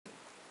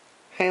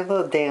Okay, a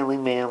little daily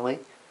manly.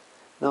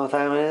 Know what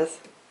time it is?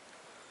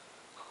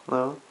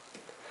 No?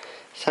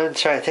 It's time to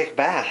try to take a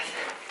bath.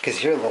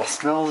 Because you're a little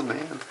smells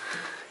man.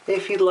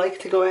 If you'd like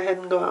to go ahead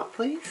and go out,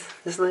 please.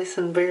 It's nice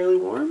and barely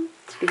warm.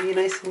 Let's give you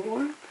nice and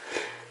warm.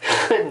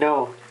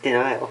 No,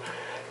 denial.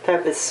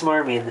 Pep is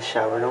smarmy in the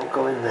shower. Don't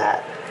go in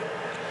that.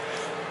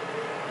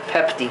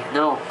 Pepti,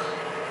 no.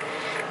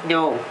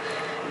 No.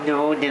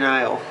 No,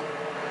 denial.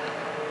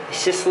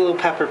 It's just a little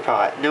pepper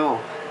pot. No.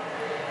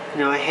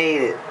 No, I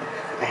hate it.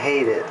 I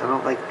hate it. I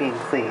don't like being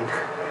clean.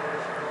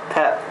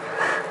 Pep,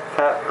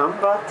 I'm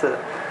about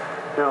to...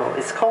 No,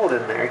 it's cold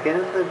in there. Get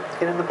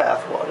in the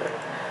bath water.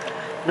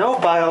 No,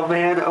 Bile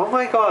Man. Oh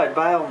my God,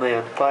 Bile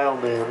Man. Bile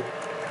Man.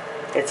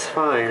 It's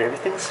fine.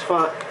 Everything's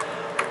fine.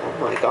 Oh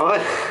my God.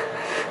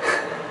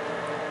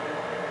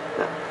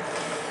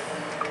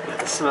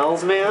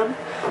 Smells man?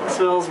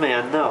 Smells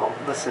man. No.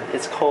 Listen,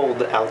 it's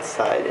cold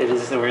outside. It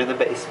is. We're in the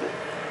basement.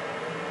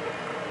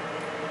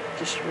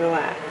 Just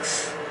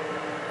relax.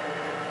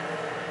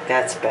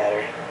 That's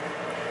better.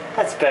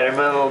 That's better,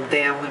 my little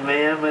damly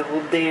man, my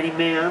little Danny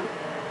man.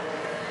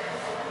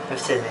 I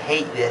said, I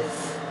hate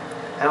this.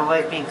 I don't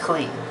like being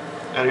clean.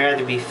 I'd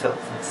rather be filled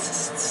with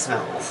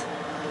smells.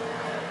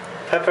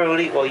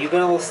 Peperonie, well, you've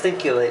been a little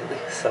stinky lately,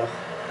 so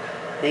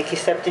I think you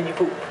stepped in your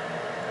poop.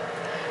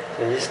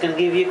 So I'm just going to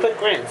give you a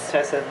quick rinse. So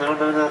I said, no,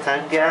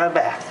 time to get out of the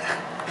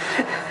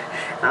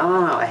bath.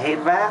 No, I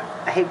hate bath.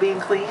 I hate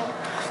being clean.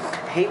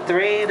 I hate the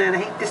rain, and I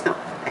hate the snow.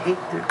 I hate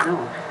the,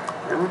 no.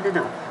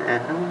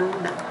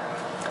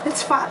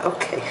 It's fine,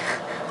 okay.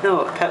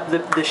 No,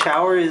 the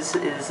shower is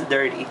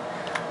dirty.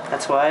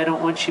 That's why I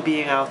don't want you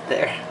being out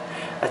there.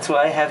 That's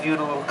why I have you in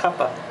a little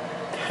cuppa.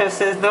 It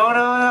says, no.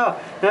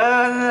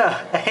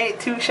 I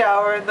hate to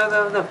shower,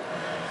 no.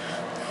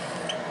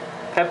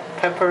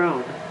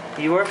 Pepperoni,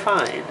 you are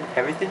fine.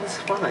 Everything's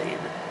fine.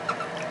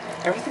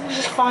 Everything's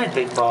just fine,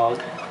 Big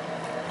Bog.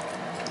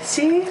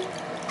 See?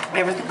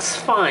 Everything's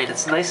fine.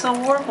 It's nice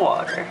and warm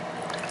water.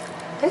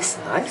 It's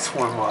nice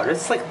warm water.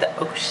 It's like the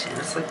ocean.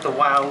 It's like the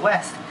Wild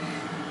West.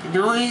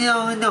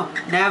 No.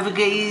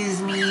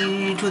 Navigates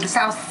me to the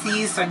South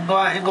Seas so I can go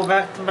out and go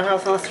back to my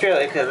house in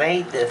Australia because I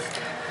hate this.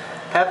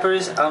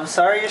 Peppers, I'm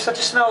sorry you're such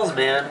a smells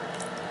man.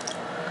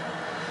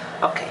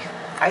 Okay,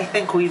 I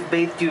think we've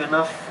bathed you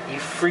enough. You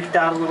freaked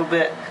out a little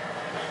bit.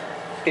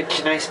 Get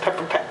your nice pep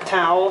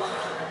towel.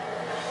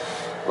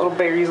 Little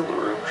berries,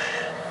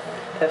 larouche.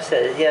 Pep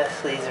says, yes,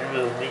 please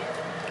remove me.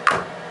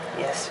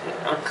 Yes,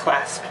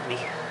 unclasp me.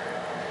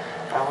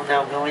 I will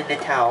now go in the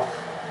towel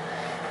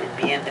and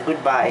be in the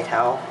goodbye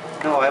towel.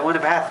 No, I want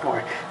to bath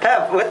more.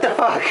 Pep, what the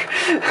fuck?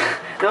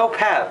 No,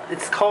 Pep,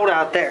 it's cold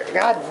out there.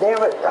 God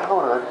damn it.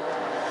 Hold on.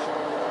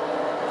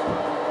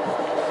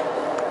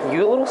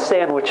 You little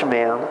sandwich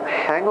man,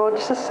 hang on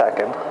just a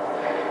second.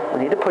 We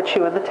need to put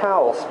you in the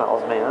towel,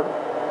 smells man.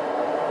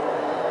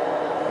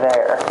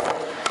 There.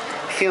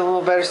 Feel a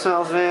little better,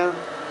 smells man?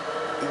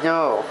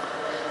 No.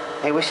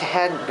 I wish I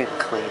hadn't been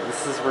clean.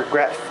 This is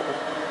regretful.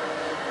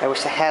 I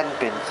wish I hadn't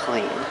been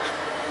clean.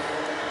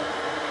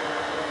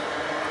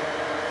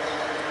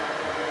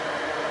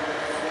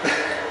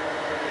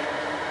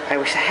 I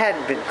wish I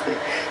hadn't been clean.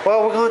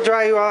 Well, we're going to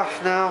dry you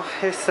off now.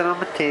 Here's sit on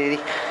my titty.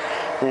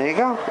 There you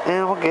go.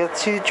 And we'll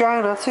get you dry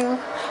enough to...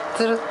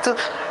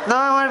 No,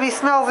 I want to be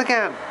smells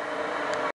again.